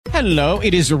Hello,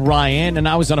 it is Ryan, and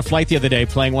I was on a flight the other day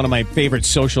playing one of my favorite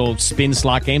social spin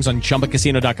slot games on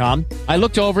ChumbaCasino.com. I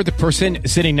looked over at the person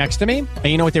sitting next to me, and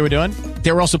you know what they were doing?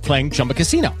 They were also playing Chumba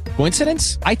Casino.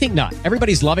 Coincidence? I think not.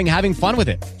 Everybody's loving having fun with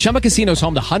it. Chumba Casino is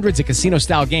home to hundreds of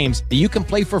casino-style games that you can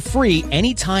play for free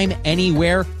anytime,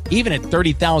 anywhere, even at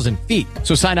 30,000 feet.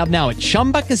 So sign up now at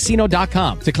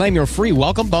ChumbaCasino.com to claim your free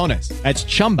welcome bonus. That's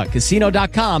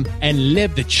ChumbaCasino.com and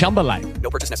live the Chumba life.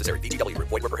 No purchase necessary. VGW.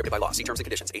 Void where prohibited by law. See terms and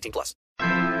conditions. 18 plus.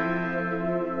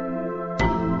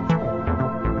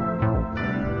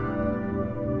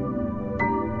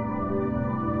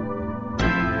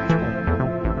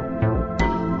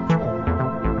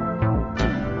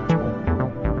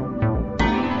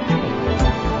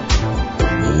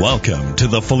 Welcome to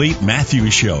the Philippe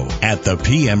Matthews Show at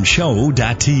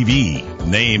thepmshow.tv.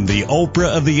 Named the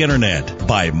Oprah of the Internet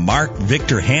by Mark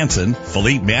Victor Hansen,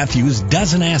 Philippe Matthews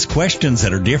doesn't ask questions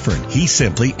that are different. He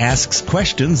simply asks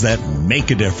questions that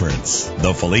make a difference.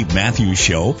 The Philippe Matthews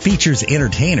Show features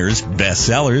entertainers,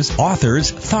 bestsellers, authors,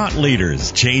 thought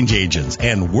leaders, change agents,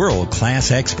 and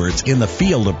world-class experts in the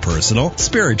field of personal,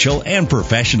 spiritual, and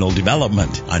professional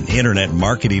development. An internet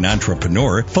marketing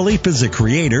entrepreneur, Philippe is the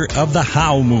creator of the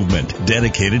How movement,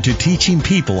 dedicated to teaching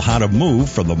people how to move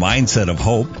from the mindset of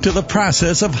hope to the process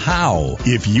of how.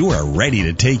 If you are ready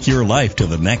to take your life to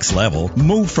the next level,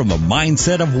 move from the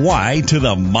mindset of why to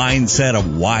the mindset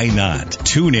of why not.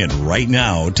 Tune in right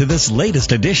now to this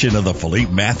latest edition of the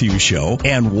Philippe Matthews Show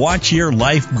and watch your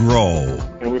life grow.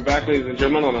 And we're back, ladies and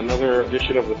gentlemen, on another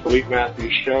edition of the Philippe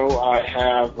Matthews Show. I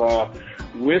have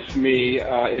with me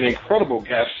an incredible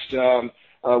guest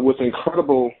with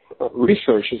incredible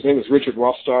research. His name is Richard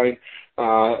Rothstein.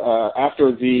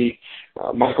 After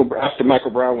Michael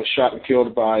Brown was shot and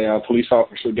killed by police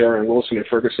officer Darren Wilson in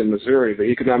Ferguson, Missouri, the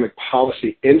Economic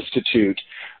Policy Institute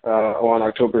on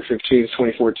October 15,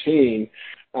 2014,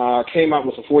 came out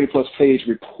with a 40-plus page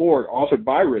report authored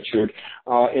by Richard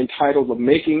entitled The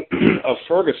Making of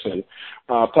Ferguson,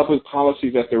 Public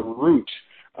Policies at the Root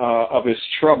of His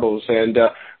Troubles. And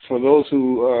for those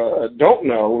who don't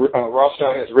know,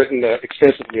 Rothstein has written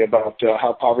extensively about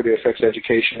how poverty affects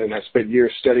education and has spent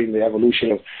years studying the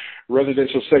evolution of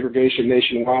residential segregation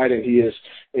nationwide, and he is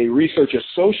a research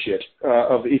associate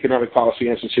of the Economic Policy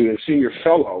Institute and senior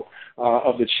fellow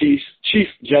of the Chief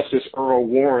Justice Earl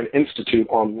Warren Institute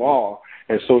on Law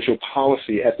and Social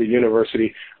Policy at the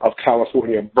University of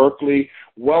California Berkeley.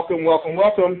 Welcome, welcome,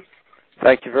 welcome.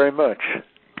 Thank you very much.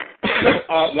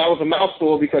 That was a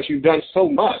mouthful because you've done so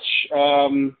much.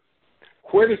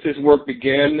 Where does this work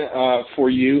begin for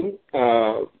you?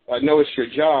 I know it's your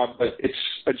job, but it's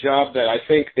a job that I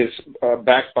think is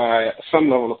backed by some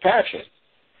level of passion.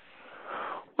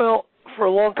 Well, for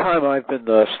a long time I've been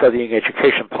studying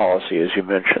education policy, as you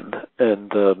mentioned,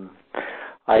 and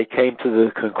I came to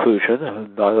the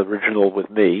conclusion, not original with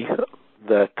me,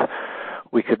 that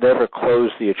we could never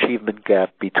close the achievement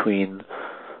gap between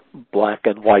black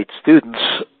and white students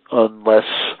unless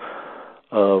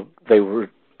they were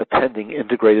attending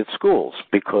integrated schools,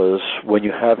 because when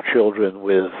you have children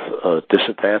with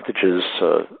disadvantages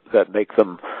that make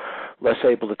them less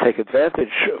able to take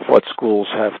advantage of what schools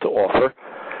have to offer,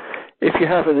 if you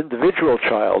have an individual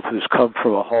child who's come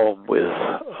from a home with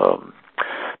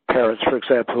parents, for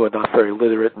example, who are not very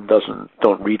literate and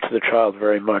don't read to the child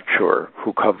very much, or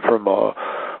who come from a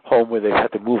home where they've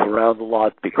had to move around a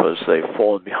lot because they've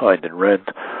fallen behind in rent,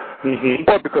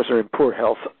 or because they're in poor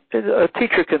health, a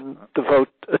teacher can devote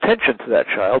attention to that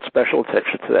child, special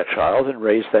attention to that child, and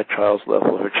raise that child's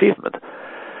level of achievement.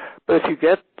 But if you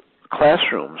get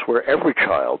classrooms where every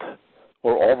child,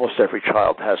 or almost every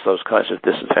child, has those kinds of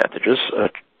disadvantages,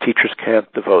 teachers can't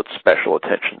devote special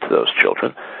attention to those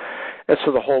children. And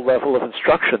so the whole level of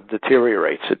instruction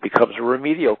deteriorates. It becomes a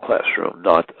remedial classroom,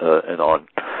 not an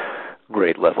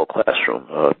on-grade level classroom.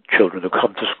 Children who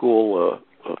come to school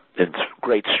in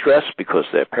great stress because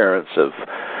their parents have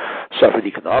suffered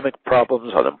economic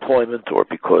problems, unemployment, or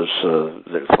because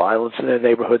there's violence in their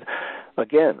neighborhood.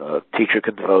 Again, a teacher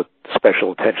can devote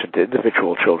special attention to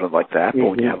individual children like that, but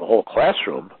when you have a whole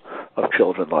classroom of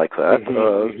children like that,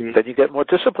 then you get more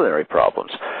disciplinary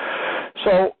problems.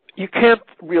 So you can't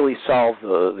really solve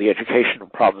the educational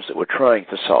problems that we're trying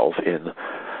to solve in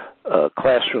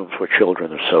classrooms where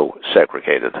children are so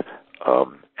segregated.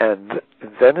 And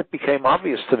then it became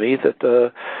obvious to me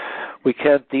that we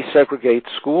can't desegregate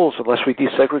schools unless we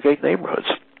desegregate neighborhoods,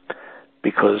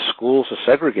 because schools are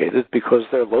segregated because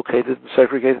they're located in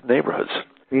segregated neighborhoods.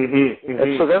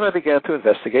 And so then I began to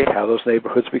investigate how those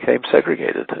neighborhoods became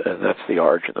segregated, and that's the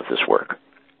origin of this work.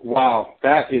 Wow,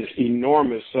 that is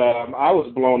enormous. I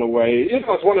was blown away. It's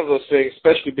one of those things,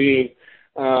 especially being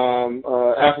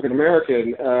African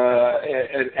American,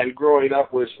 and growing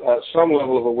up with some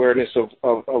level of awareness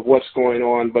of what's going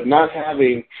on, but not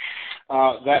having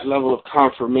that level of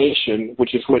confirmation,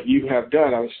 which is what you have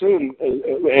done. I assume,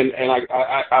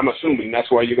 I'm assuming that's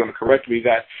why you're going to correct me,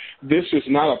 that this is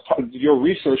not your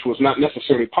research was not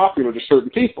necessarily popular to certain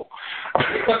people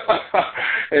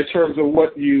in terms of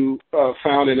what you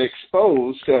found and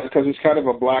exposed, because it's kind of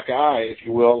a black eye, if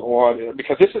you will, on,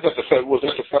 because this is was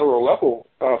at the federal level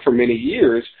for many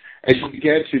years as you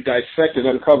began to dissect and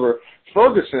uncover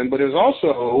Ferguson, but it was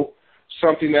also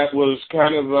something that was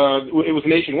kind of it was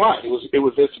nationwide. It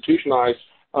was institutionalized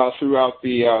throughout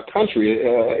the country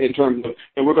in terms of,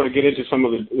 and we're going to get into some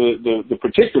of the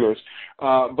particulars.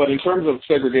 But in terms of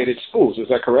segregated schools, is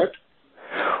that correct?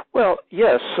 Well,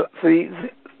 yes. The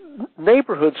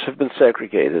neighborhoods have been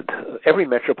segregated. Every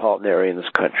metropolitan area in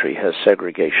this country has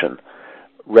segregation,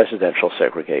 residential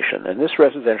segregation, and this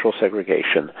residential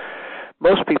segregation,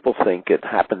 most people think it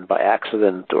happened by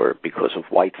accident or because of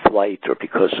white flight or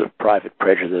because of private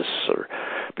prejudice or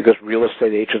because real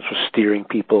estate agents were steering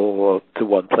people to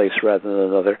one place rather than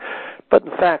another. But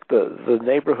in fact, the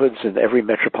neighborhoods in every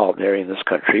metropolitan area in this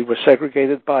country were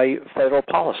segregated by federal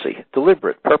policy,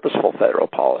 deliberate, purposeful federal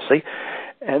policy,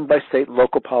 and by state and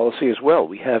local policy as well.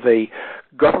 We have a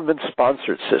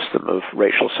government-sponsored system of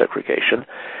racial segregation.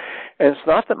 And it's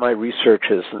not that my research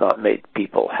has not made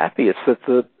people happy. It's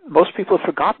that most people have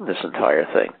forgotten this entire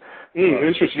thing.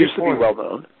 Interesting it used to point. be well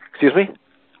known. Excuse me?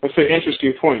 That's an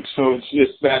interesting point. So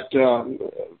it's that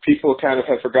people kind of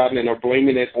have forgotten and are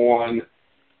blaming it on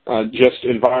just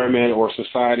environment or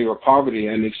society or poverty.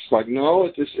 And it's like, no,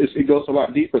 it goes a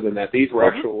lot deeper than that. These were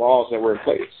actual laws that were in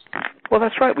place. Well,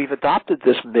 that's right. We've adopted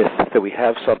this myth that we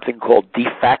have something called de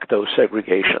facto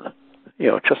segregation. You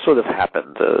know, it just sort of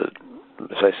happened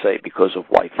as I say, because of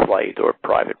white flight or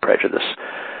private prejudice.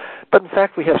 But in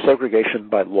fact, we have segregation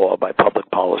by law, by public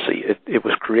policy. It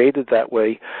was created that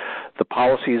way. The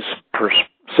policies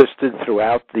persisted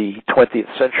throughout the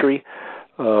 20th century,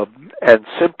 and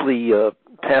simply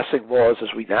passing laws, as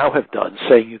we now have done,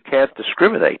 saying you can't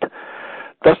discriminate,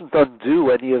 doesn't undo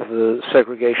any of the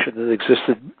segregation that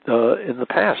existed in the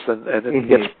past, and it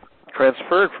gets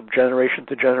transferred from generation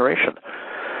to generation.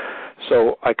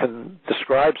 So I can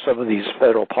describe some of these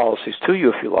federal policies to you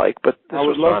if you like, but this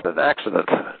was not an accident.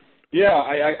 Yeah,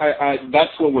 I that's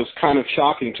what was kind of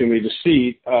shocking to me to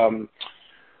see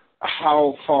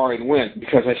how far it went,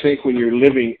 because I think when you're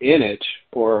living in it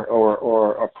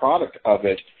or a product of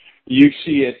it, you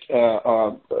see it,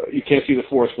 you can't see the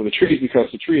forest for the trees because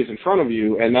the tree is in front of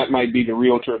you, and that might be the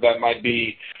realtor, that might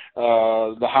be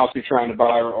the house you're trying to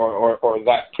buy or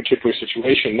that particular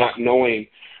situation, not knowing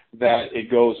that it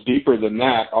goes deeper than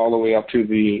that, all the way up to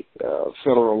the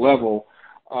federal level.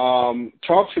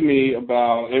 Talk to me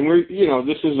about, and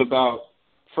this is about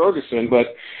Ferguson, but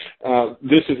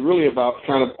this is really about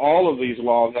kind of all of these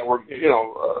laws that were,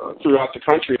 throughout the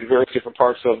country in various different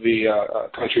parts of the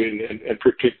country, and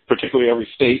particularly every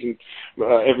state and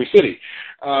every city.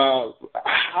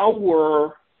 How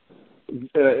were,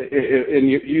 in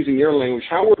using your language,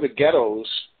 how were the ghettos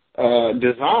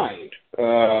designed,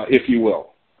 if you will?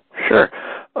 Sure.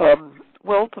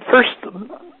 Well, the first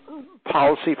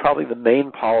policy, probably the main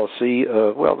policy,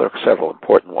 well, there are several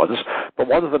important ones, but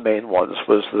one of the main ones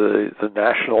was the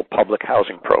National Public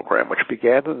Housing Program, which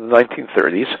began in the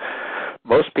 1930s.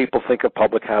 Most people think of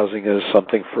public housing as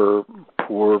something for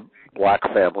poor black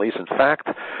families. In fact,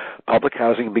 public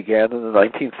housing began in the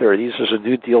 1930s as a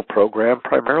New Deal program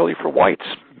primarily for whites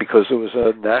because there was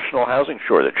a national housing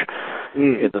shortage.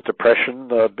 In the Depression,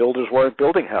 builders weren't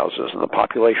building houses, and the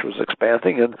population was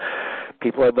expanding, and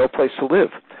people had no place to live.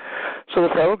 So the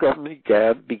federal government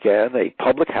began a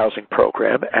public housing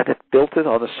program, and it built it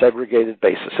on a segregated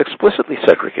basis, explicitly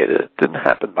segregated. It didn't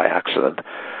happen by accident.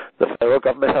 The federal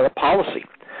government had a policy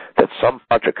that some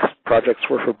projects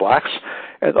were for blacks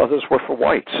and others were for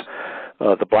whites.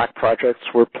 The black projects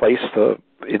were placed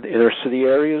in inner city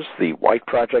areas. The white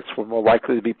projects were more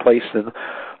likely to be placed in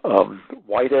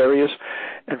white areas.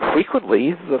 And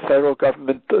frequently, the federal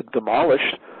government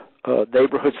demolished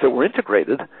neighborhoods that were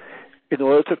integrated in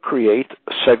order to create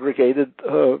segregated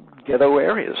ghetto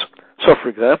areas. So, for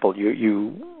example,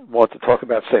 you want to talk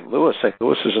about St. Louis. St.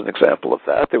 Louis is an example of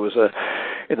that. There was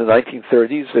in the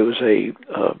 1930s, there was a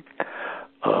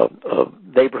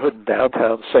neighborhood in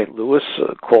downtown St. Louis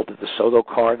called the DeSoto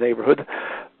Car neighborhood.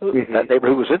 That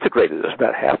neighborhood was integrated. It was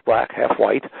about half black, half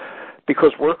white,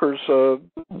 because workers,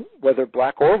 whether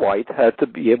black or white, had to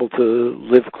be able to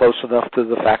live close enough to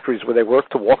the factories where they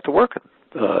worked to walk to work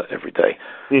every day.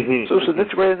 So it was an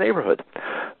integrated neighborhood.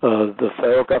 The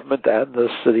federal government and the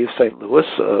city of St. Louis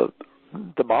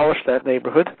demolished that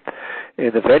neighborhood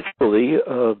and eventually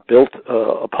built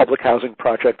a public housing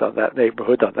project on that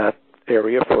neighborhood, on that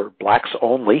area for blacks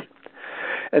only,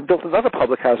 and built another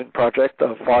public housing project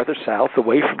farther south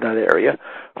away from that area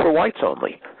for whites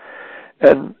only.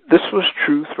 And this was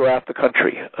true throughout the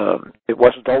country. It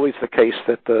wasn't always the case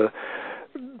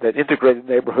that integrated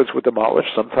neighborhoods were demolished.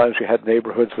 Sometimes you had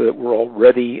neighborhoods that were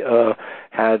already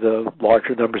had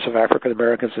larger numbers of African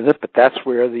Americans in it, but that's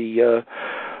where the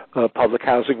public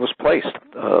housing was placed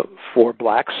for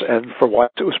blacks, and for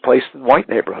whites it was placed in white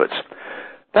neighborhoods.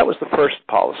 That was the first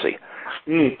policy.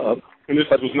 And this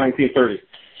was 1930.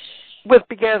 It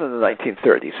began in the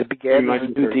 1930s. It began with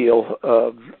the New Deal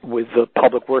with the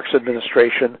Public Works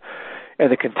Administration,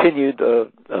 and it continued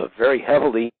very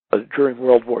heavily during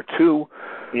World War II,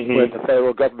 when the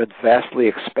federal government vastly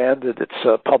expanded its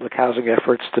public housing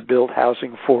efforts to build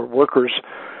housing for workers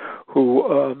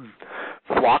who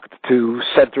flocked to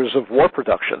centers of war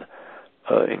production.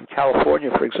 In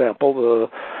California, for example,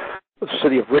 the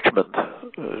city of Richmond,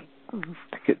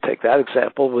 to take that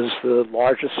example, was the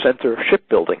largest center of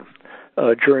shipbuilding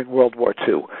during World War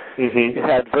II. It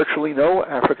had virtually no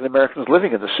African Americans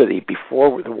living in the city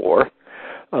before the war.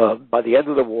 By the end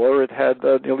of the war, it had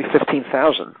nearly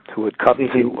 15,000 who had come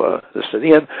to the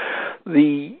city, and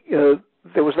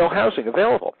there was no housing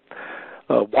available.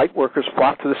 White workers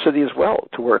flocked to the city as well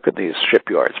to work in these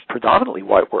shipyards, predominantly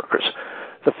white workers.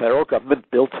 The federal government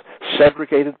built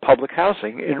segregated public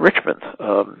housing in Richmond.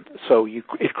 So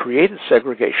it created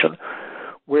segregation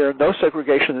where no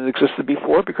segregation had existed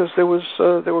before because there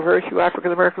were very few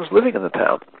African Americans living in the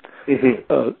town.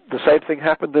 The same thing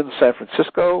happened in San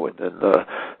Francisco and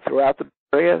throughout the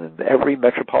area and every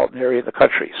metropolitan area in the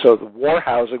country. So the war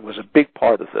housing was a big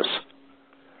part of this.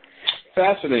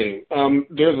 Fascinating.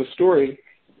 There's a story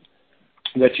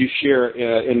that you share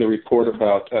in the report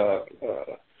about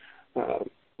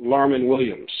Larman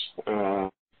Williams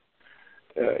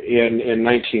in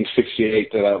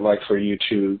 1968 that I'd like for you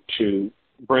to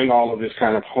bring all of this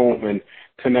kind of home and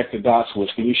connect the dots with.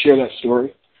 Can you share that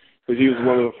story? Because he was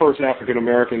one of the first African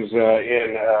Americans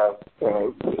in,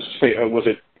 was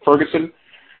it Ferguson,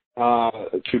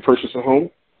 to purchase a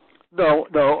home? No,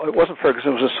 it wasn't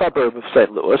Ferguson. It was a suburb of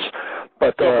St. Louis.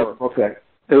 But okay.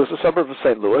 It was a suburb of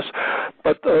St. Louis.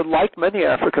 But like many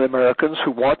African Americans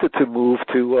who wanted to move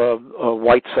to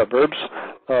white suburbs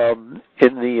in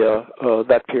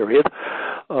that period,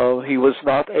 he was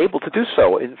not able to do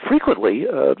so. And frequently,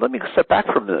 let me step back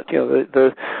for a minute. You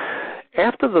know,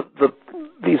 after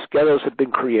these ghettos had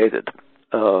been created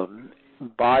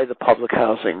by the public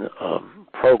housing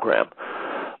program,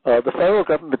 the federal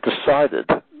government decided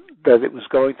that it was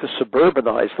going to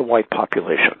suburbanize the white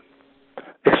population,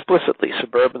 explicitly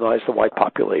suburbanize the white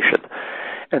population.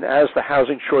 And as the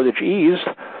housing shortage eased,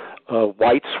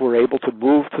 whites were able to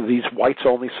move to these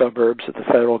whites-only suburbs that the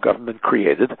federal government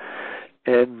created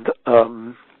and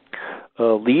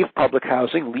leave public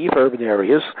housing, leave urban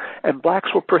areas, and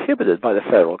blacks were prohibited by the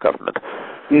federal government.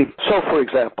 So, for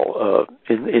example,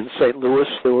 in St. Louis,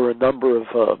 there were a number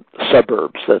of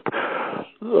suburbs that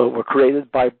were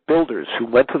created by builders who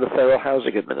went to the Federal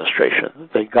Housing Administration.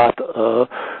 They got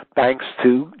banks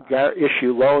to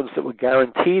issue loans that were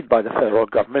guaranteed by the federal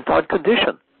government on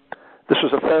condition. This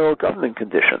was a federal government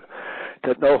condition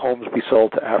that no homes be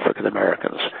sold to African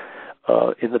Americans.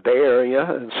 In the Bay Area,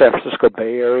 in San Francisco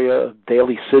Bay Area,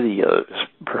 Daly City is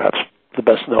perhaps the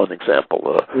best-known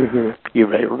example. You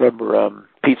may remember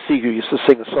Pete Seeger used to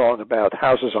sing a song about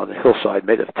houses on the hillside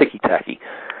made of ticky-tacky.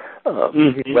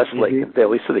 Westlake and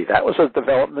Daly City. That was a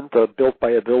development built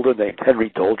by a builder named Henry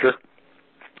Dolger,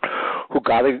 who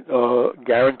got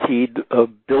guaranteed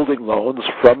building loans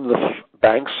from the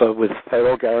banks with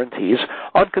federal guarantees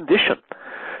on condition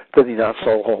that he not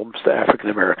sell homes to African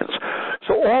Americans.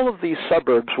 So all of these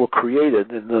suburbs were created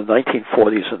in the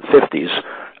 1940s and 50s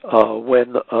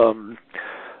when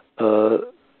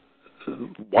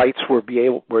whites were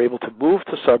able to move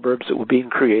to suburbs that were being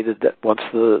created that once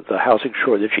the housing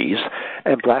shortage eased,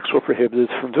 and blacks were prohibited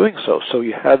from doing so. So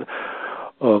you had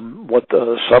what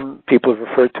some people have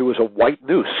referred to as a white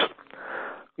noose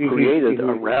created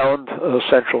around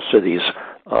central cities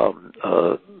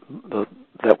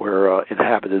that were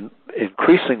inhabited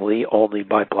increasingly only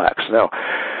by blacks. Now,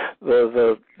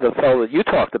 the fellow that you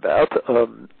talked about,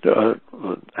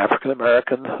 African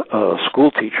American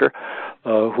school teacher,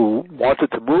 who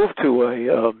wanted to move to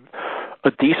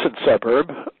a decent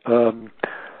suburb,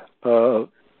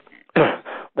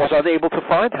 was unable to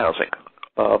find housing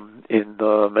in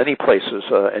many places,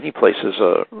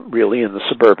 really in the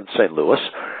suburban St. Louis.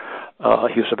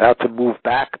 He was about to move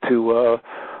back to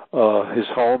his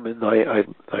home in I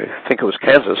think it was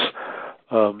Kansas,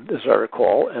 as I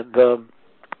recall, and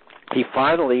he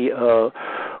finally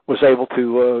was able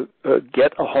to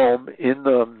get a home in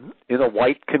a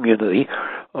white community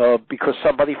because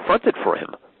somebody fronted for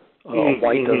him. A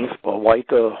white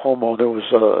homeowner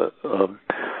was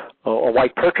a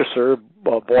white purchaser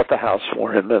bought the house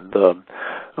for him, and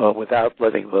without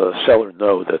letting the seller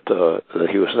know that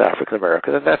he was an African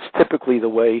American, and that's typically the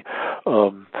way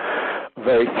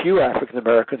very few African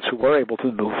Americans who were able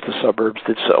to move to suburbs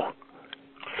did so.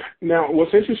 Now,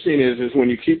 what's interesting is when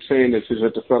you keep saying this is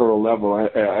at the federal level,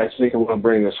 I think I want to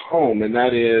bring this home, and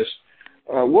that is,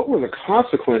 what were the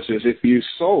consequences if you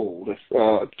sold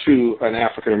to an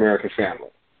African American family?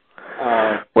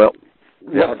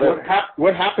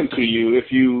 What happened to you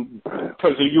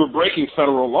because you were breaking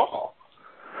federal law?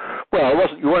 Well,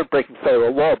 you weren't breaking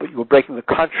federal law, but you were breaking the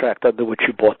contract under which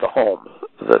you bought the home.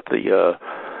 That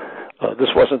this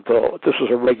was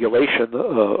a regulation,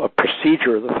 a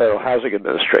procedure of the Federal Housing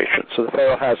Administration. So the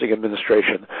Federal Housing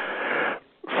Administration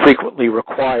frequently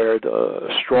required,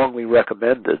 strongly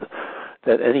recommended,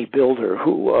 that any builder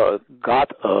who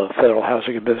got a Federal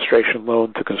Housing Administration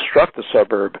loan to construct a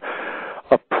suburb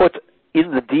put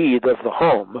in the deed of the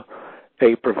home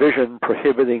a provision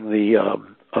prohibiting the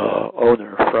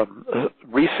owner from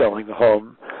reselling the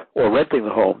home or renting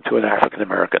the home to an African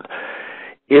American.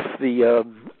 If the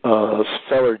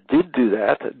seller did do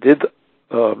that, did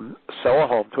sell a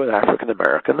home to an African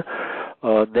American,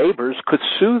 neighbors could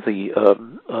sue the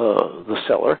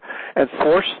seller and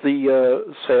force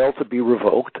the sale to be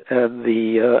revoked and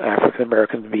the African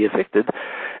American to be evicted.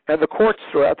 And the courts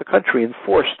throughout the country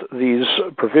enforced these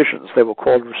provisions. They were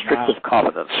called restrictive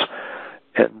covenants,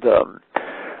 and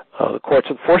the courts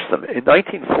enforced them. In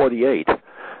 1948,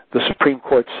 the Supreme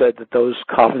Court said that those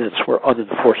covenants were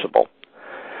unenforceable,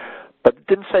 but it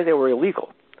didn't say they were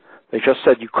illegal. They just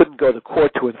said you couldn't go to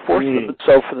court to enforce them. And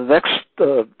so for the next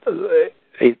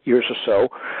 8 years or so,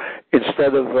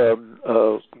 instead of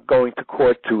going to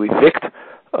court to evict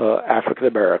African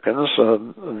Americans,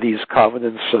 these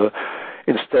covenants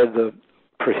instead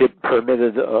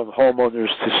permitted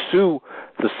homeowners to sue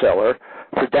the seller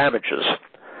for damages.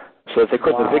 So that they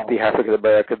couldn't evict the African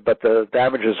American, but the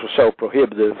damages were so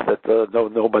prohibitive that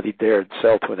nobody dared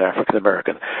sell to an African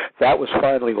American. That was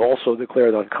finally also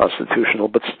declared unconstitutional,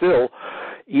 but still,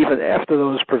 even after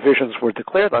those provisions were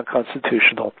declared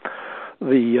unconstitutional,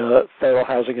 the Federal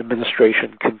Housing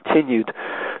Administration continued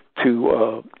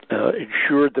to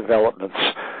ensure developments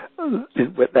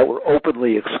that were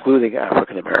openly excluding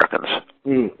African Americans.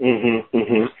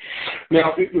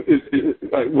 Now,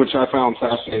 which I found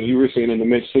fascinating, you were saying in the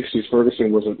mid-'60s,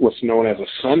 Ferguson was what's known as a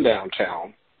sundown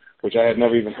town, which I had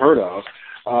never even heard of,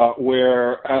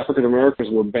 where African Americans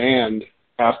were banned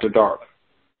after dark.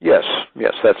 Yes,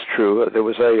 that's true.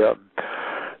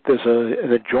 There's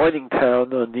an adjoining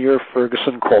town near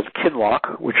Ferguson called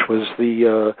Kinloch, which was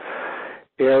the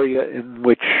area in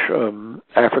which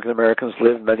African Americans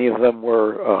lived. Many of them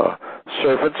were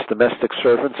servants, domestic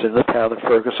servants in the town of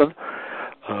Ferguson.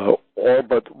 All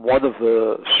but one of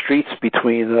the streets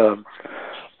between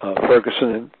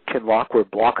Ferguson and Kinloch were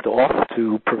blocked off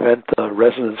to prevent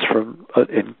residents of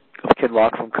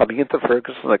Kinloch from coming into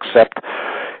Ferguson, except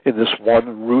in this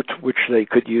one route which they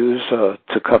could use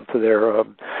to come to their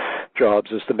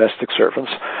jobs as domestic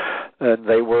servants. And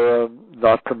they were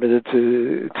not permitted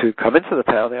to come into the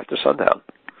town after sundown.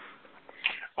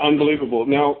 Unbelievable.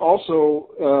 Now, also,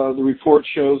 the report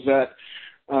shows that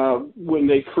when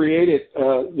they created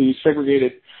these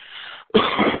segregated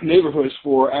neighborhoods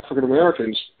for African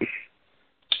Americans,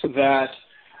 that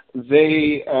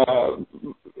they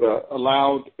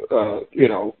allowed,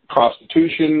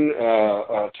 prostitution,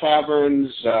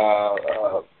 taverns,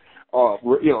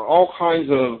 all kinds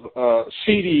of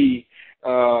seedy,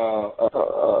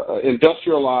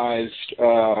 industrialized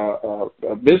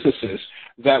businesses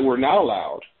that were not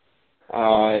allowed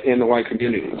in the white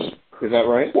communities. Is that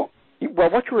right? Well,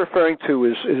 what you're referring to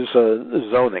is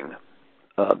zoning.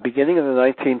 Beginning in the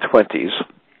 1920s,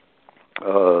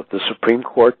 the Supreme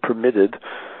Court permitted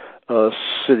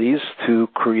cities to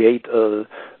create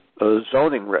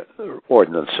zoning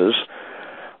ordinances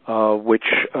which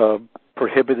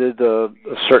prohibited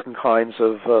certain kinds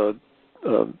of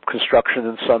construction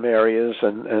in some areas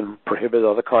and prohibited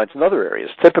other kinds in other areas.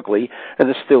 Typically, and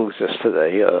this still exists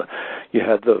today, you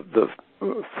had the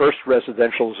first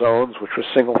residential zones, which were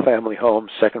single-family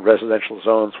homes, second residential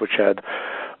zones, which had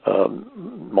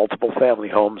multiple family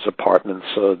homes, apartments,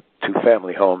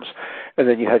 two-family homes, and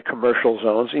then you had commercial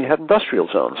zones, and you had industrial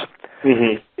zones.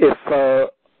 If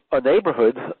a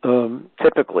neighborhood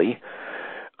typically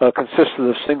consisted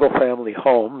of single-family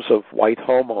homes of white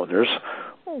homeowners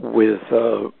with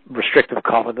restrictive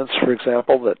covenants, for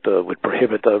example, that would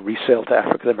prohibit resale to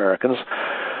African Americans.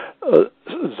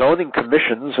 Zoning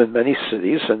commissions in many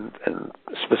cities, and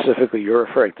specifically you're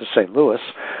referring to St. Louis,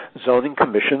 zoning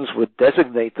commissions would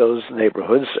designate those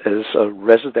neighborhoods as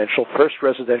first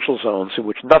residential zones in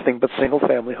which nothing but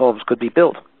single-family homes could be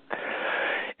built.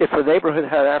 If a neighborhood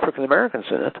had African Americans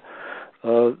in it,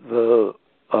 the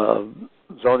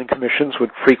zoning commissions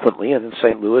would frequently, and in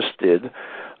St. Louis did,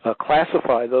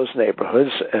 classify those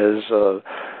neighborhoods as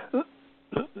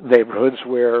neighborhoods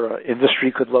where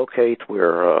industry could locate,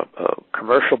 where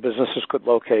commercial businesses could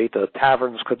locate,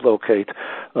 taverns could locate,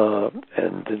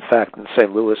 and in fact in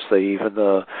St. Louis they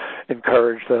even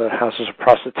encouraged houses of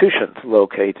prostitution to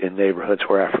locate in neighborhoods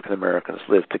where African Americans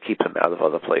lived to keep them out of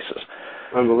other places.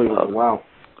 Unbelievable, wow.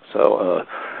 So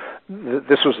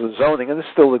this was the zoning, and it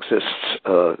still exists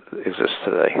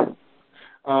today.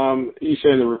 You say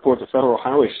in the report the federal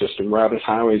highway system routed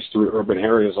highways through urban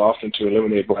areas often to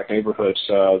eliminate black neighborhoods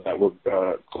that were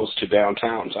close to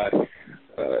downtowns.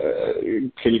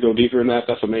 Can you go deeper in that?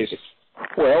 That's amazing.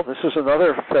 Well, this is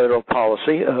another federal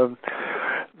policy.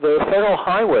 The federal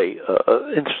highway,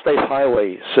 interstate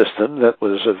highway system that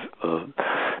was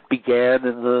began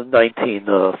in the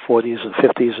 1940s and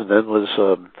 50s and then was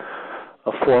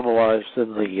formalized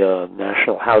in the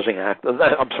National Housing Act,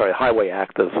 Highway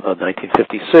Act of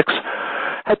 1956,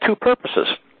 had two purposes.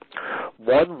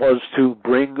 One was to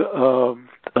bring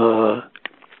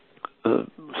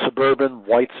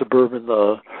white suburban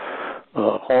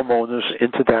homeowners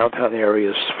into downtown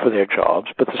areas for their jobs,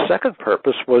 but the second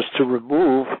purpose was to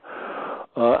remove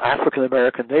African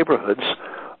American neighborhoods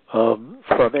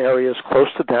from areas close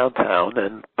to downtown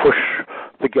and push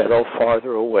the ghetto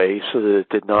farther away so that it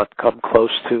did not come close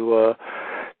to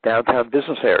downtown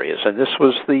business areas. And this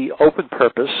was the open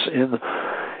purpose in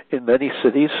many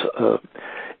cities.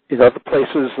 In other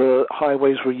places,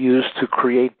 highways were used to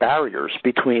create barriers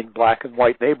between black and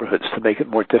white neighborhoods to make it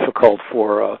more difficult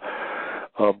for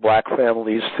black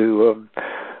families to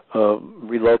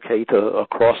relocate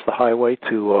across the highway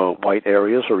to white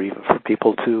areas, or even for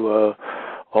people to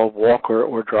walk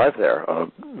or drive there.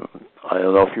 I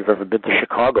don't know if you've ever been to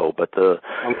Chicago, but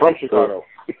I'm from Chicago.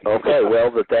 Okay,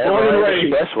 well, the Dan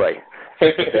Ryan Expressway.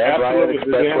 Dan Ryan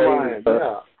Expressway.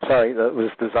 That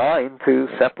was designed to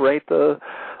separate the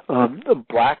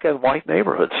black and white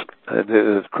neighborhoods, and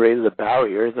it created a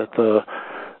barrier that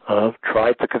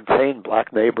tried to contain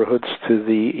black neighborhoods to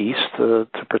the east to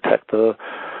protect the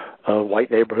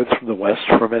white neighborhoods from the west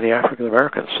from any African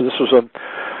Americans. So this was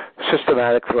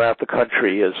systematic throughout the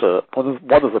country as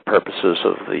one of the purposes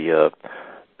of the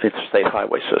interstate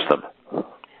highway system.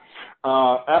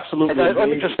 Absolutely. And let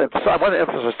me just emphasize, I want to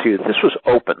emphasize to you, this was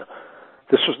open.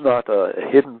 This was not a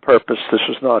hidden purpose. This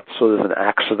was not sort of an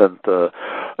accident,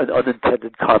 an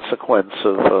unintended consequence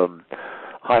of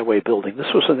highway building.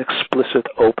 This was an explicit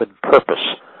open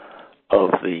purpose of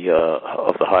the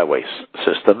highway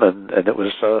system, and it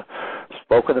was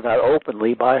spoken about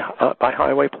openly by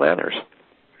highway planners.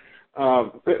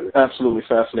 Absolutely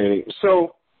fascinating.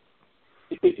 So,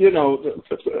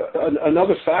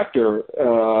 another factor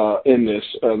in this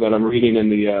that I'm reading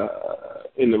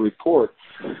in the report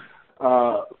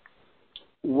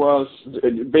was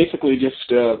basically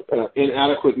just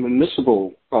inadequate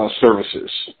municipal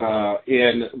services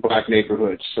in black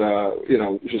neighborhoods.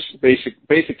 Just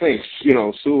basic things.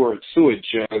 Sewage,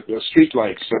 street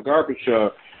lights, garbage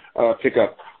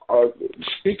pickup.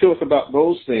 Speak to us about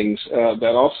those things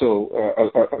that also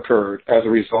occurred as a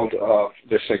result of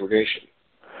this segregation.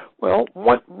 Well,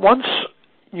 once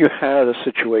you had a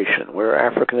situation where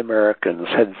African Americans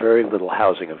had very little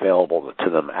housing available to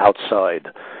them outside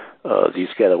these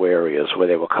ghetto areas where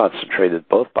they were concentrated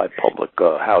both by public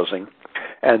housing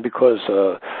and because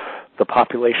the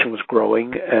population was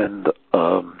growing and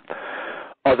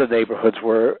other neighborhoods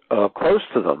were close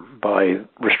to them by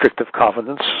restrictive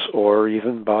covenants or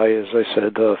even by, as I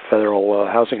said, federal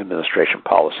housing administration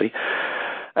policy.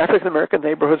 African American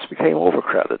neighborhoods became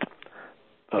overcrowded.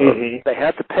 They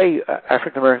had to pay.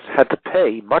 African Americans had to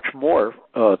pay much more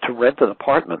to rent an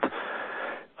apartment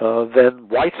than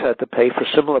whites had to pay for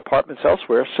similar apartments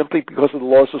elsewhere, simply because of the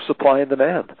laws of supply and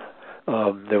demand.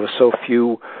 There were so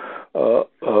few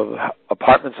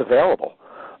apartments available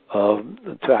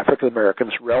to African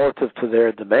Americans relative to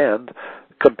their demand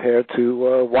compared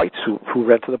to whites who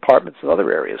rented apartments in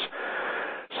other areas.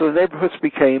 So the neighborhoods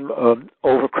became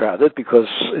overcrowded because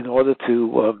in order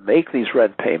to make these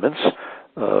rent payments,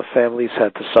 families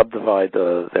had to subdivide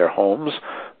their homes.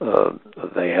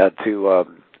 They had to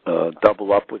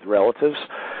double up with relatives.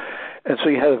 And so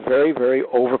you had very, very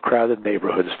overcrowded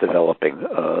neighborhoods developing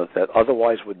that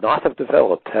otherwise would not have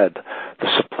developed had the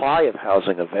supply of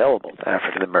housing available to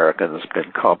African Americans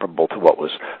been comparable to what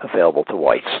was available to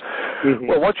whites. Mm-hmm.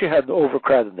 Well, once you had an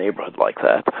overcrowded neighborhood like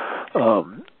that,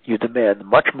 you demand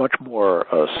much, much more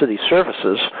city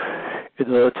services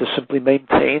in order to simply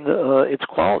maintain its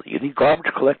quality. You need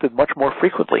garbage collected much more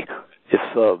frequently if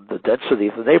the density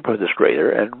of the neighborhood is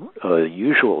greater, and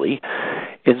usually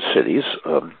in cities,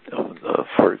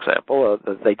 for example,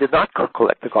 they did not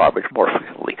collect the garbage more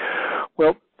frequently.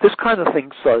 Well, this kind of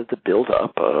thing started to build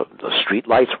up. The street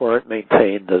lights weren't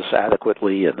maintained as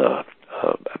adequately in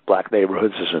black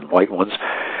neighborhoods as in white ones,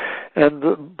 and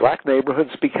the black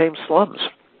neighborhoods became slums.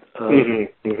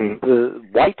 The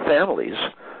white families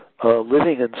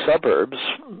living in suburbs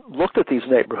looked at these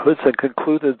neighborhoods and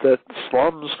concluded that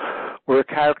slums were a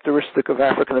characteristic of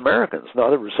African Americans,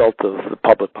 not a result of the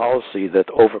public policy that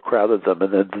overcrowded them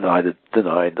and then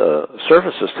denied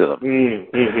services to them.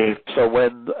 So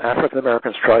when African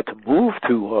Americans tried to move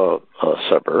to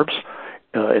suburbs,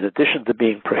 in addition to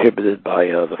being prohibited by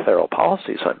the federal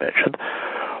policies I mentioned,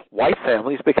 white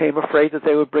families became afraid that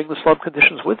they would bring the slum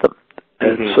conditions with them.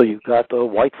 And so you got the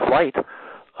white flight,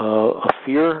 a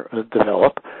fear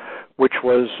develop, which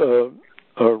was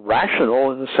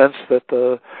rational in the sense that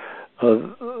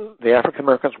the African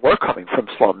Americans were coming from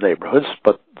slum neighborhoods,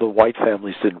 but the white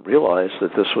families didn't realize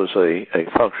that this was a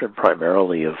function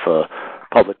primarily of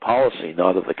public policy,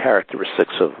 not of the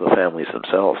characteristics of the families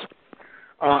themselves.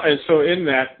 And so in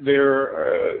that,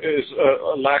 there is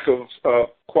a lack of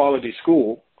quality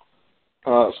schools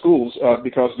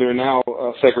because they're now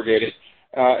segregated.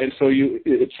 And so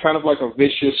it's kind of like a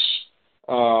vicious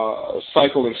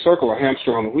cycle and circle, a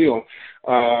hamster on the wheel.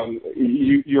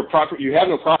 You have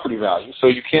no property value, so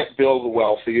you can't build the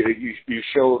wealth. You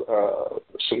showed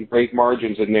some great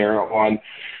margins in there on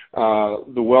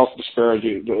the wealth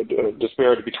disparity, the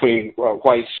disparity between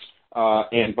whites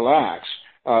and blacks,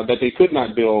 that they could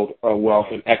not build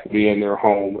wealth and equity in their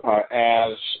home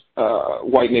as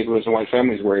white neighborhoods and white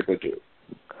families were able to do.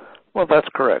 Well, that's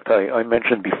correct. I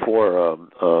mentioned before,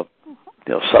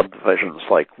 subdivisions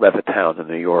like Levittown in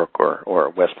New York or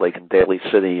Westlake and Daly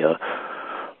City,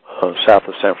 south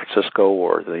of San Francisco,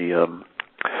 or the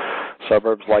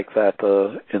suburbs like that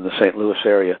in the St. Louis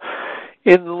area.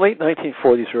 In the late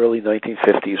 1940s, early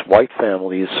 1950s, white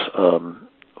families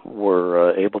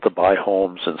were able to buy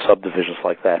homes in subdivisions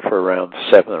like that for around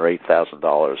 $7,000 or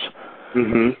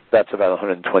 $8,000. That's about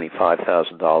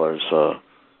 $125,000.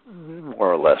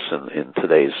 More or less in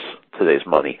today's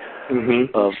money.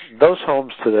 Those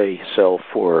homes today sell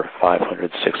for $500,000,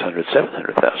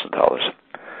 $600,000,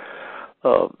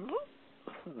 $700,000.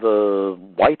 The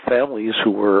white families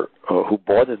who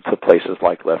bought into places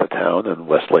like Levittown and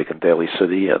Westlake and Daly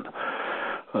City and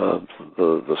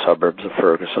the suburbs of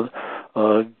Ferguson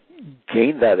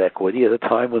gained that equity at a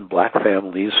time when black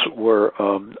families were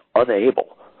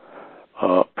unable,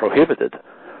 prohibited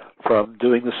from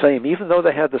doing the same, even though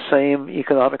they had the same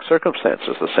economic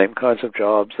circumstances, the same kinds of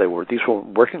jobs. These were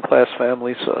working class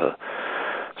families,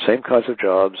 same kinds of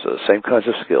jobs, same kinds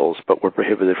of skills, but were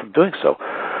prohibited from doing so.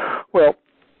 Well,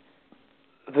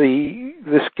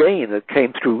 this gain that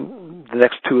came through the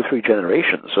next 2 or 3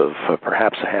 generations of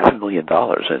perhaps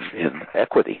 $500,000 in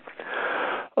equity.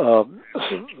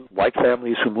 White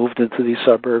families who moved into these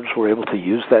suburbs were able to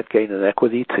use that gain in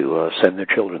equity to send their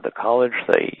children to college.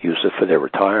 They used it for their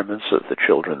retirement so that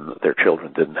their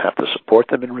children didn't have to support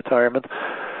them in retirement.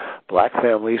 Black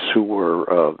families who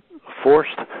were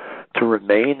forced to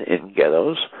remain in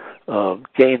ghettos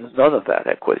gained none of that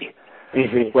equity.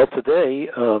 Well, today,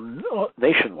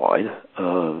 nationwide,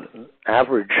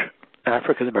 average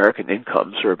African American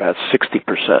incomes are about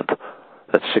 60%.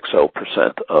 That's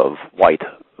 60% of white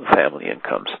family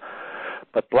incomes.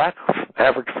 But black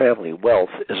average family wealth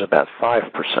is about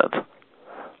 5%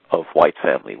 of white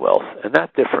family wealth. And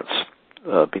that difference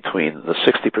between the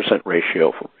 60%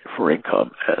 ratio for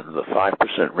income and the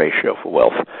 5% ratio for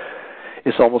wealth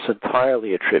is almost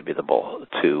entirely attributable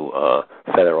to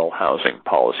federal housing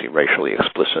policy, racially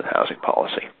explicit housing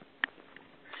policy.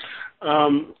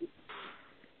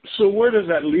 So where does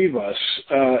that leave us?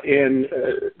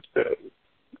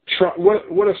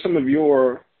 What are some of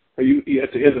your?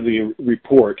 At the end of the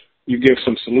report, you give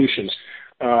some solutions.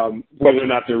 Whether or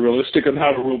not they're realistic and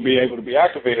how we'll be able to be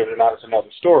activated or not is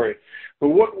another story. But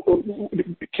what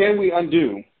can we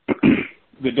undo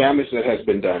the damage that has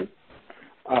been done?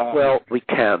 Well, we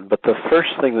can, but the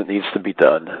first thing that needs to be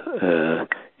done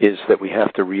is that we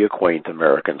have to reacquaint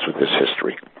Americans with this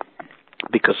history.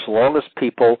 Because so long as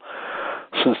people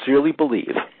sincerely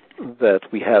believe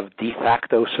that we have de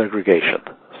facto segregation,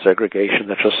 segregation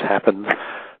that just happened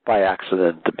by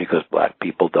accident because black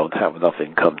people don't have enough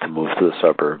income to move to the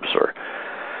suburbs or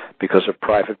because of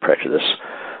private prejudice.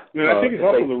 And I think it's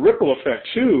also the ripple effect,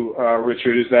 too,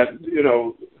 Richard, is that,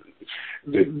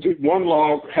 one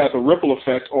law has a ripple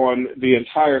effect on the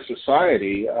entire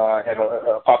society and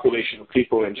a population of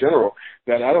people in general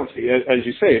that I don't see, as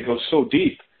you say, it goes so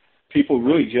deep, people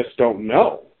really just don't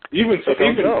know. Even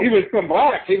some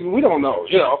blacks, we don't know,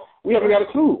 we haven't got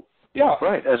a clue. Yeah.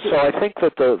 Right. And so I think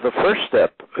that the first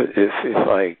step, if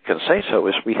I can say so,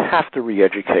 is we have to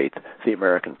re-educate the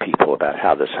American people about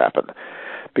how this happened.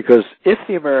 Because if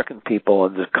the American people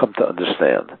come to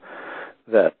understand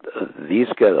that these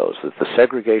ghettos, that the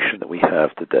segregation that we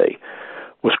have today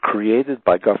was created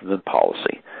by government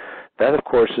policy, that, of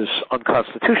course, is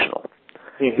unconstitutional.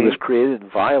 Mm-hmm. It was created in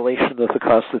violation of the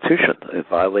Constitution, in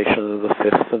violation of the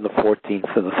 5th and the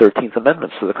 14th and the 13th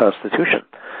Amendments to the Constitution.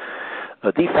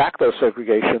 De facto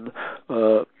segregation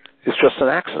is just an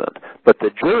accident. But the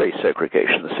jury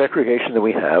segregation, the segregation that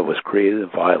we have, was created in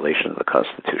violation of the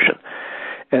Constitution.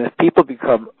 And if people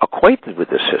become acquainted with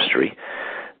this history,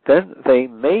 then they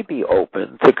may be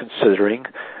open to considering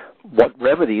what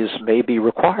remedies may be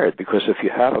required, because if you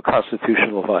have a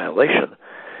constitutional violation,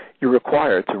 you're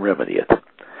required to remedy it.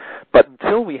 But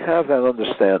until we have that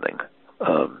understanding,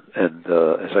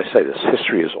 as I say, this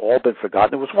history has all been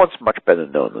forgotten. It was once much better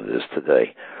known than it is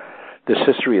today. This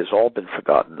history has all been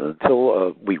forgotten.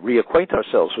 Until we reacquaint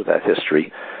ourselves with that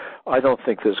history, I don't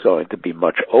think there's going to be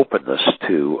much openness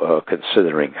to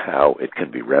considering how it can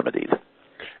be remedied.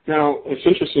 Now, it's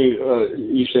interesting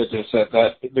you said this,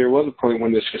 that there was a point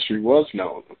when this history was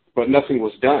known, but nothing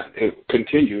was done. It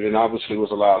continued and obviously was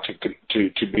allowed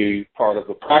to be part of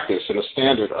the practice and a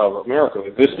standard of America.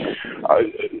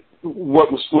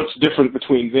 What's different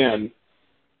between then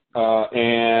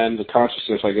and the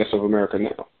consciousness, I guess, of America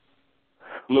now?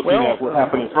 Looking at what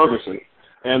happened in Ferguson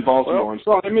and Baltimore and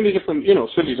so on, many different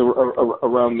cities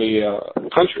around the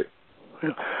country.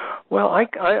 Well, I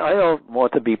don't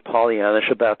want to be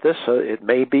Pollyannish about this. It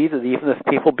may be that even if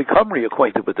people become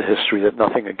reacquainted with the history, that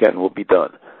nothing again will be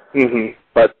done. Mm-hmm.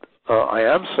 But I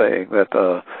am saying that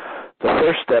the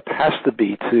first step has to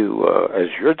be to, as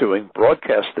you're doing,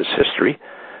 broadcast this history,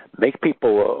 make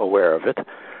people aware of it,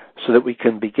 so that we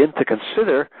can begin to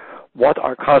consider what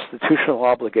our constitutional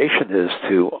obligation is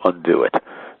to undo it.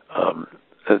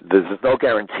 There's no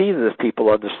guarantee that if people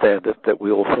understand it, that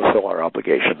we will fulfill our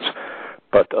obligations.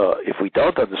 But if we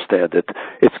don't understand it,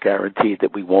 it's guaranteed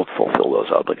that we won't fulfill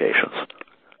those obligations.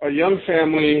 A young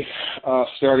family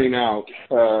starting out,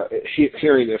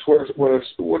 hearing this, what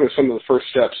are some of the first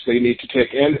steps they need to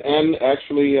take? And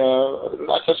actually,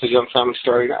 not just a young family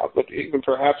starting out, but even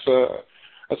perhaps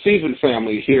a seasoned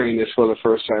family hearing this for the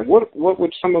first time. What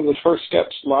would some of the first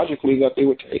steps logically that they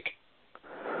would take?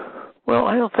 Well,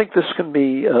 I don't think this can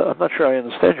be, I'm not sure I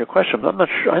understand your question, but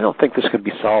I don't think this can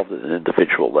be solved at an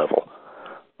individual level.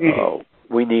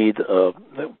 Mm-hmm. We need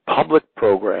public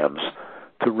programs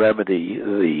to remedy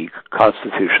the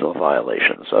constitutional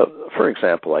violations. For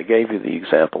example, I gave you the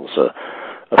examples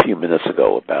a few minutes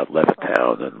ago about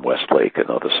Levittown and Westlake and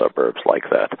other suburbs like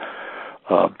that.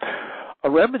 A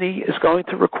remedy is going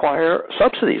to require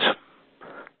subsidies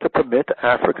to permit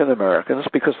African Americans,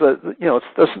 because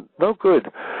it's no good.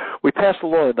 We passed a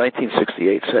law in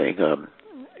 1968 saying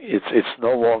it's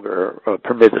no longer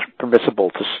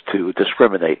permissible to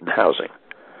discriminate in housing.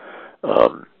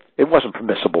 It wasn't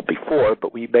permissible before,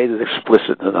 but we made it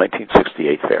explicit in the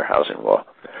 1968 Fair Housing Law.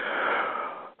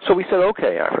 So we said,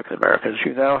 okay, African Americans,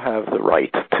 you now have the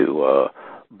right to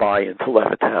buy into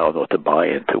Levittown or to buy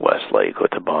into Westlake or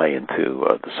to buy into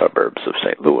the suburbs of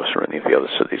St. Louis or any of the other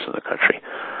cities in the country.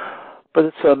 But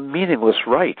it's a meaningless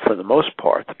right for the most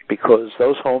part, because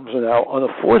those homes are now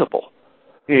unaffordable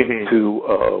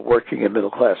to working and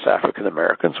middle-class African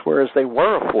Americans, whereas they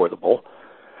were affordable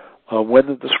when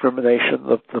the discrimination,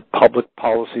 the public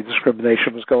policy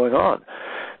discrimination was going on.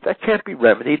 That can't be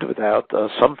remedied without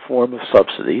some form of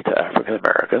subsidy to African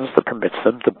Americans that permits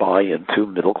them to buy into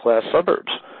middle-class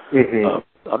suburbs.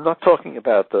 Mm-hmm. I'm not talking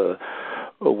about the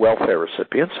welfare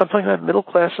recipients. I'm talking about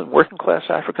middle-class and working-class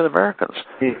African Americans,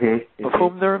 of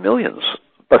whom there are millions,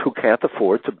 but who can't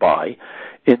afford to buy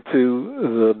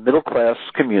into the middle-class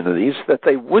communities that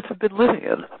they would have been living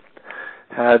in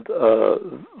had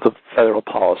the federal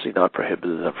policy not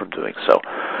prohibited them from doing so.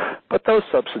 But those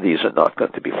subsidies are not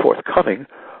going to be forthcoming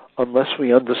unless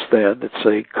we understand it's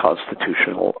a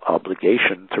constitutional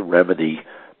obligation to remedy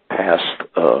past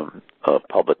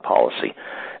public policy.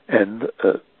 And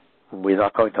we're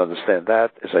not going to understand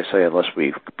that, as I say, unless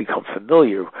we become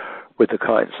familiar with the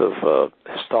kinds of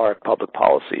historic public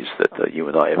policies that you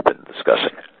and I have been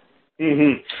discussing.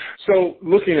 Mm-hmm. So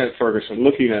looking at Ferguson,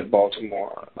 looking at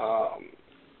Baltimore,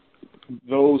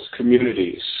 those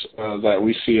communities that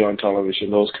we see on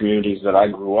television, those communities that I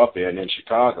grew up in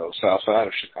Chicago, south side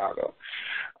of Chicago,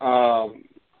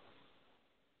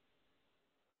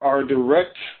 are a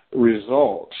direct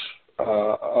result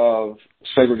of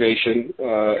segregation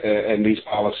and these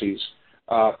policies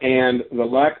and the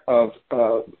lack of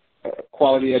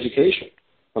quality education,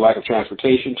 the lack of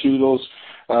transportation to those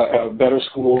better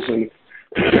schools and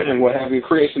what have you,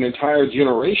 creates an entire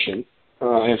generation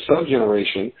and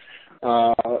sub-generation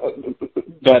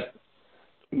that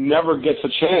never gets a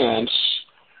chance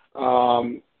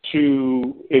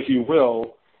to, if you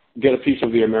will, get a piece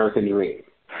of the American dream.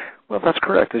 Well, that's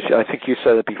correct. I think you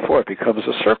said it before. It becomes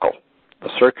a circle, a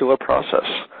circular process.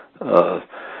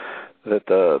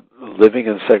 That living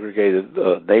in segregated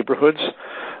neighborhoods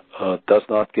does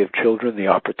not give children the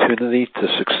opportunity to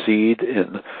succeed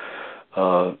in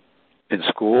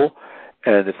school,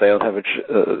 and if they don't have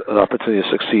an opportunity to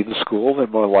succeed in school, they're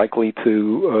more likely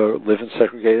to live in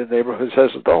segregated neighborhoods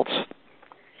as adults.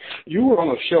 You were on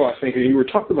a show, I think, and you were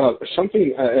talking about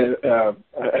something,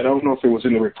 I don't know if it was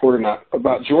in the report or not,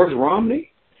 about George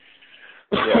Romney.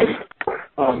 Yeah.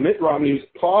 Mitt Romney's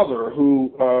father,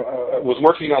 who was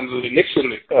working on the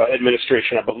Nixon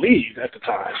administration, I believe, at the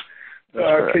time.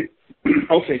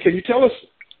 Can you tell us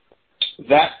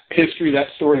that history, that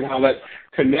story, and how that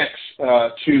connects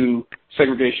to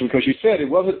segregation? Because you said it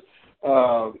wasn't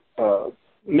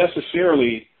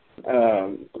necessarily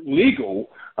legal,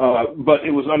 but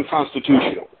it was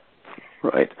unconstitutional.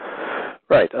 Right.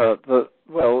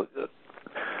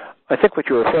 I think what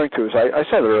you're referring to is, I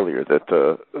said earlier that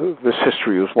this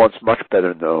history was once much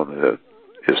better known than it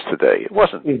is today. It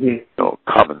wasn't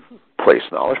commonplace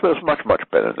knowledge, but it was much, much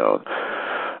better known.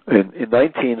 In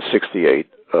 1968,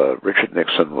 Richard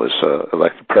Nixon was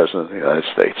elected president of the United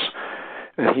States,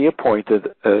 and he appointed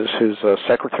as his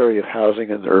Secretary of Housing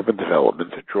and Urban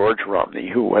Development George Romney,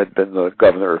 who had been the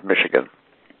governor of Michigan.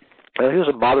 And he was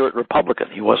a moderate Republican.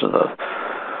 He wasn't a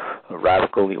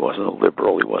radical. He wasn't a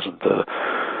liberal. He wasn't a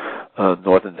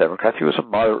Northern Democrat. He was a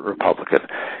moderate Republican.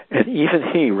 And even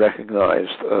he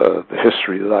recognized the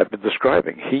history that I've been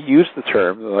describing. He used the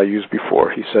term that I used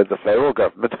before. He said the federal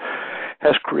government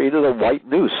has created a white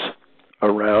noose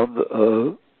around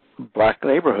black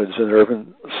neighborhoods in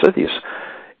urban cities,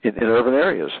 in urban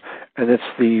areas. And it's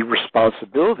the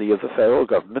responsibility of the federal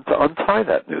government to untie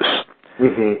that noose.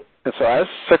 Mm-hmm. And so as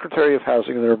Secretary of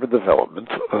Housing and Urban Development,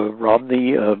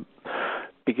 Romney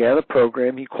began a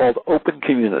program he called Open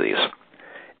Communities.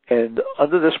 And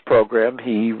under this program,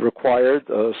 he required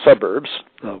suburbs,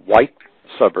 white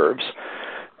suburbs,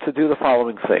 to do the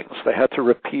following things. They had to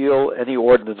repeal any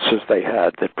ordinances they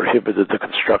had that prohibited the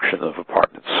construction of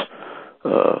apartments,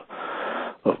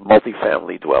 of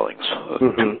multifamily dwellings,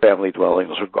 two-family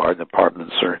dwellings or garden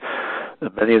apartments. Or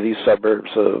many of these suburbs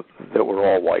that were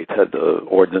all white had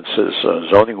ordinances,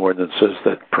 zoning ordinances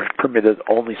that permitted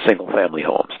only single-family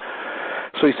homes.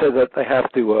 So he said that they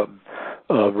have to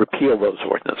repeal those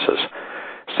ordinances.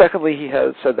 Secondly, he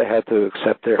said they had to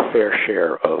accept their fair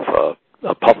share of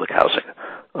public housing.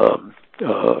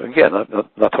 Again, I'm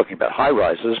not talking about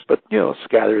high-rises, but,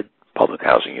 scattered public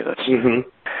housing units. Mm-hmm.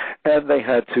 And they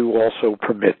had to also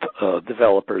permit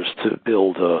developers to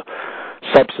build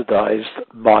subsidized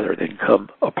moderate-income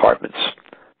apartments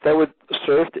that would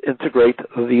serve to integrate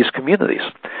these communities.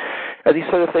 And he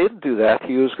said if they didn't do that,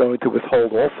 he was going to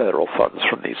withhold all federal funds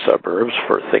from these suburbs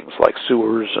for things like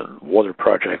sewers and water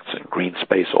projects and green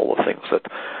space, all the things that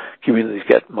communities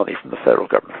get money from the federal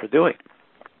government for doing.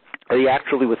 And he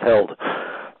actually withheld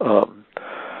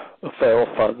federal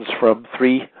funds from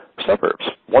 3 suburbs.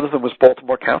 One of them was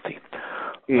Baltimore County,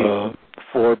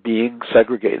 for being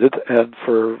segregated and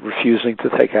for refusing to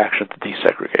take action to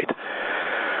desegregate.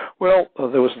 Well,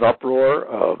 there was an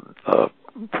uproar.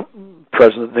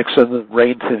 President Nixon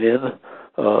reined him in,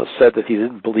 said that he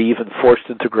didn't believe in forced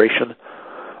integration,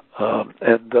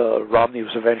 and Romney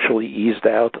was eventually eased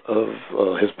out of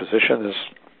his position as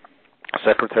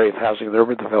Secretary of Housing and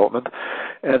Urban Development,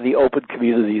 and the Open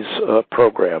Communities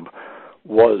program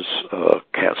was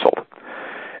canceled.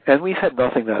 And we've had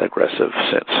nothing that aggressive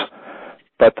since.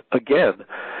 But again,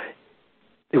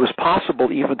 it was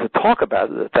possible even to talk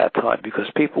about it at that time because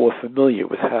people were familiar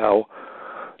with how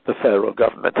the federal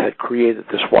government had created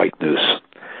this white noose.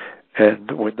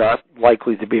 And we're not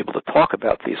likely to be able to talk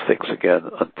about these things again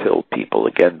until people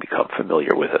again become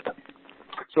familiar with it.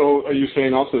 So are you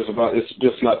saying also it's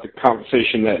just not the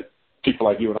conversation that people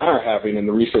like you and I are having and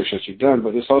the research that you've done,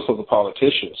 but it's also the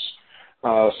politicians.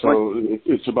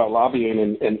 It's about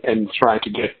lobbying and trying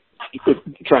to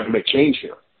make change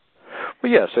here.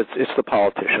 Well, yes, it's the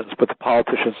politicians, but the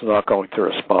politicians are not going to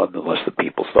respond unless the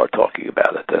people start talking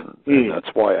about it, and that's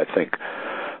why I think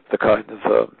the kind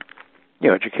of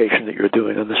education that you're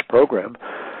doing in this program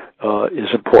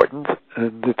is important,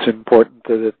 and it's important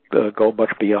that it go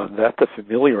much beyond that to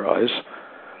familiarize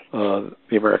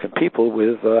the American people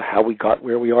with how we got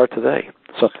where we are today,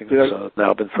 something that's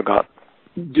now been forgotten.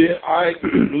 Did I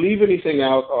leave anything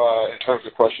out in terms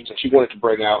of questions that you wanted to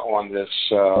bring out on this,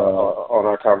 on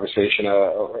our conversation,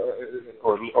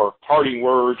 or parting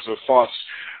words or thoughts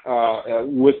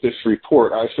with this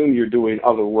report? I assume you're doing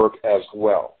other work as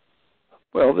well.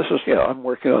 Well, this is, I'm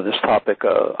working on this topic.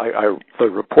 The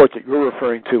report that you're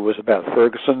referring to was about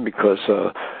Ferguson because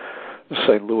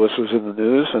St. Louis was in the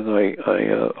news, and I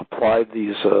applied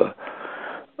these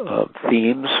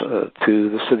themes to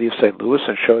the city of St. Louis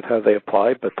and showed how they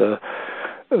applied, but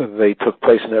they took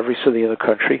place in every city in the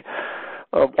country.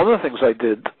 One of the things I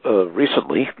did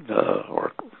recently,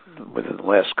 or within the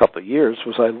last couple of years,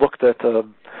 was I looked at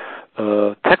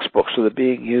textbooks that are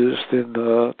being used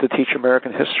to teach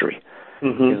American history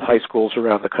in high schools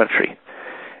around the country.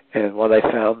 And what I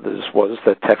found was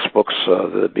that textbooks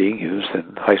that are being used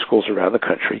in high schools around the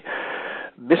country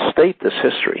misstate this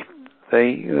history.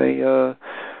 They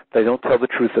don't tell the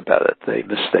truth about it. They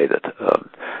misstate it.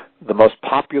 The most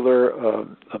popular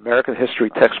American history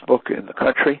textbook in the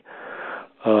country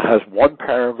has one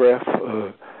paragraph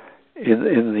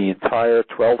in the entire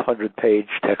 1,200-page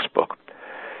textbook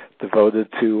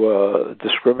devoted to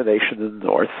discrimination in the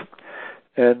North.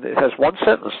 And it has one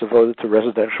sentence devoted to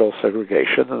residential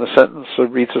segregation, and the sentence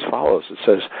reads as follows. It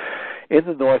says, in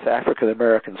the North, African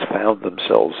Americans found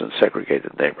themselves in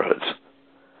segregated neighborhoods.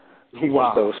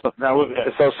 Wow.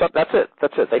 That's it.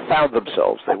 They found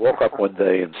themselves. They woke up one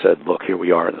day and said, look, here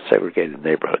we are in a segregated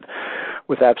neighborhood,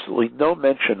 with absolutely no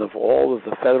mention of all of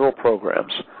the federal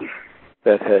programs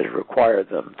that had required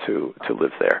them to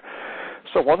live there.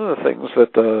 So one of the things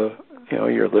that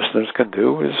your listeners can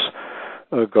do is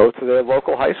go to their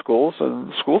local high schools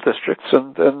and school districts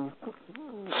and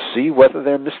see whether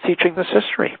they're misteaching this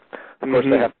history. Of course,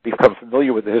 they have to become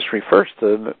familiar with the history first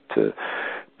to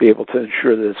be able to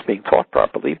ensure that it's being taught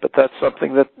properly, but that's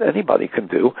something that anybody can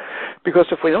do, because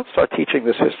if we don't start teaching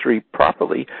this history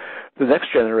properly, the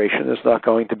next generation is not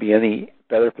going to be in any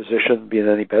better position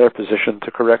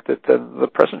to correct it than the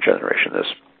present generation is.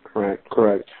 Correct.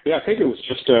 Yeah, I think it was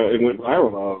just, it went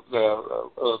viral.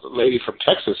 The lady from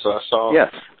Texas saw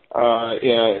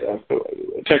a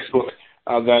textbook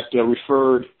that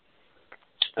referred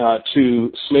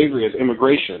to slavery as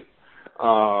immigration.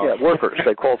 Workers.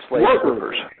 They called slaves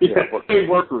workers. Slave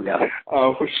workers,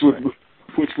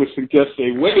 which would suggest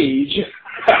a wage.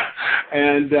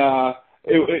 And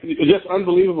it's just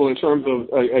unbelievable in terms of,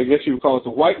 I guess you would call it the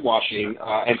whitewashing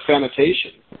and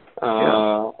sanitation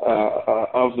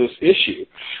of this issue.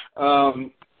 But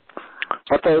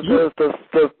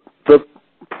the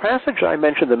passage I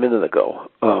mentioned a minute ago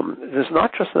is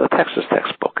not just in the Texas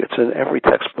textbook. It's in every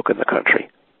textbook in the country.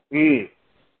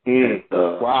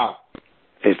 Wow.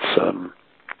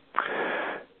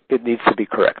 It needs to be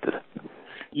corrected.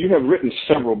 You have written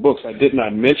several books. I did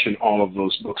not mention all of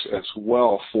those books as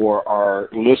well for our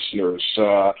listeners.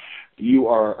 You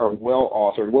are well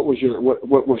authored. What was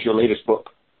your latest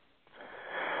book?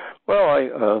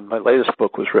 Well, my latest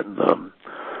book was written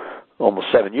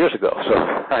almost 7 years ago, so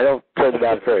I don't turn it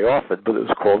out very often, but it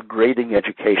was called Grading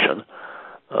Education,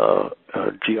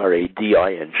 Grading,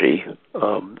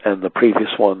 and the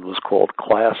previous one was called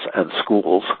Class and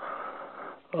Schools.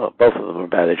 Both of them are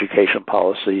about education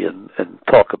policy and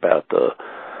talk about the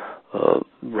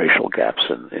racial gaps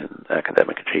in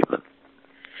academic achievement.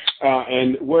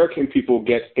 And where can people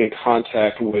get in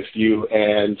contact with you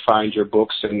and find your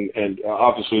books? And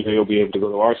obviously they'll be able to go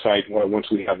to our site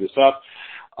once we have this up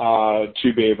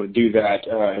to be able to do that,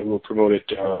 and we'll promote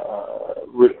it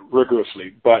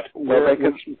rigorously. But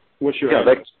what's your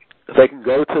address? They can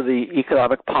go to the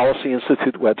Economic Policy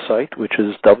Institute website, which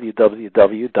is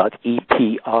www.epi.org,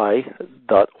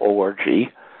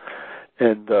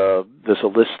 and there's a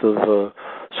list of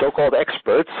so-called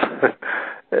experts,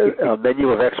 a menu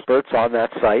of experts on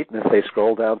that site, and if they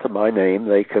scroll down to my name,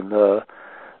 they can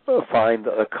find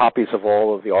copies of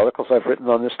all of the articles I've written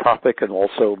on this topic, and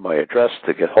also my address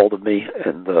to get hold of me,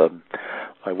 and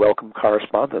I welcome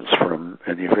correspondence from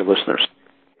any of your listeners.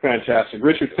 Fantastic.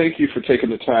 Richard, thank you for taking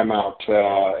the time out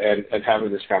and having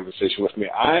this conversation with me.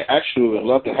 I actually would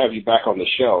love to have you back on the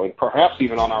show, and perhaps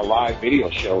even on our live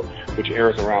video show, which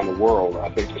airs around the world. I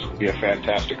think this would be a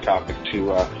fantastic topic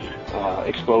to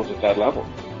expose at that level.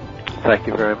 Thank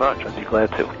you very much. I'd be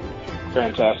glad to.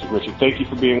 Fantastic, Richard. Thank you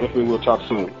for being with me. We'll talk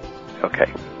soon. Okay.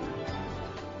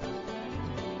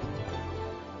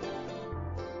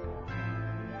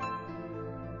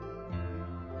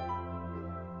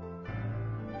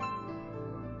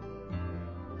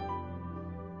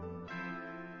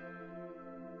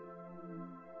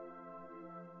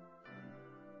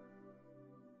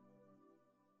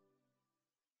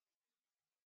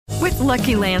 With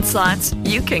Lucky Land Slots,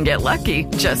 you can get lucky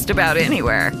just about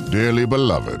anywhere. Dearly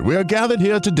beloved, we are gathered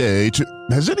here today to...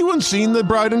 Has anyone seen the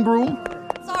bride and groom?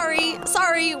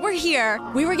 Sorry, we're here.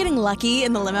 We were getting lucky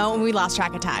in the limo and we lost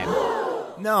track of time.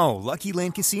 No, Lucky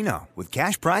Land Casino, with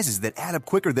cash prizes that add up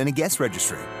quicker than a guest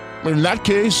registry. In that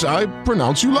case, I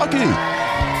pronounce you lucky.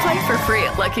 Play for free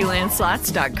at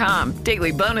LuckyLandSlots.com.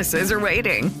 Daily bonuses are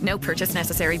waiting. No purchase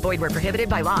necessary. Void where prohibited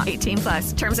by law.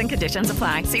 18+. Terms and conditions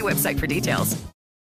apply. See website for details.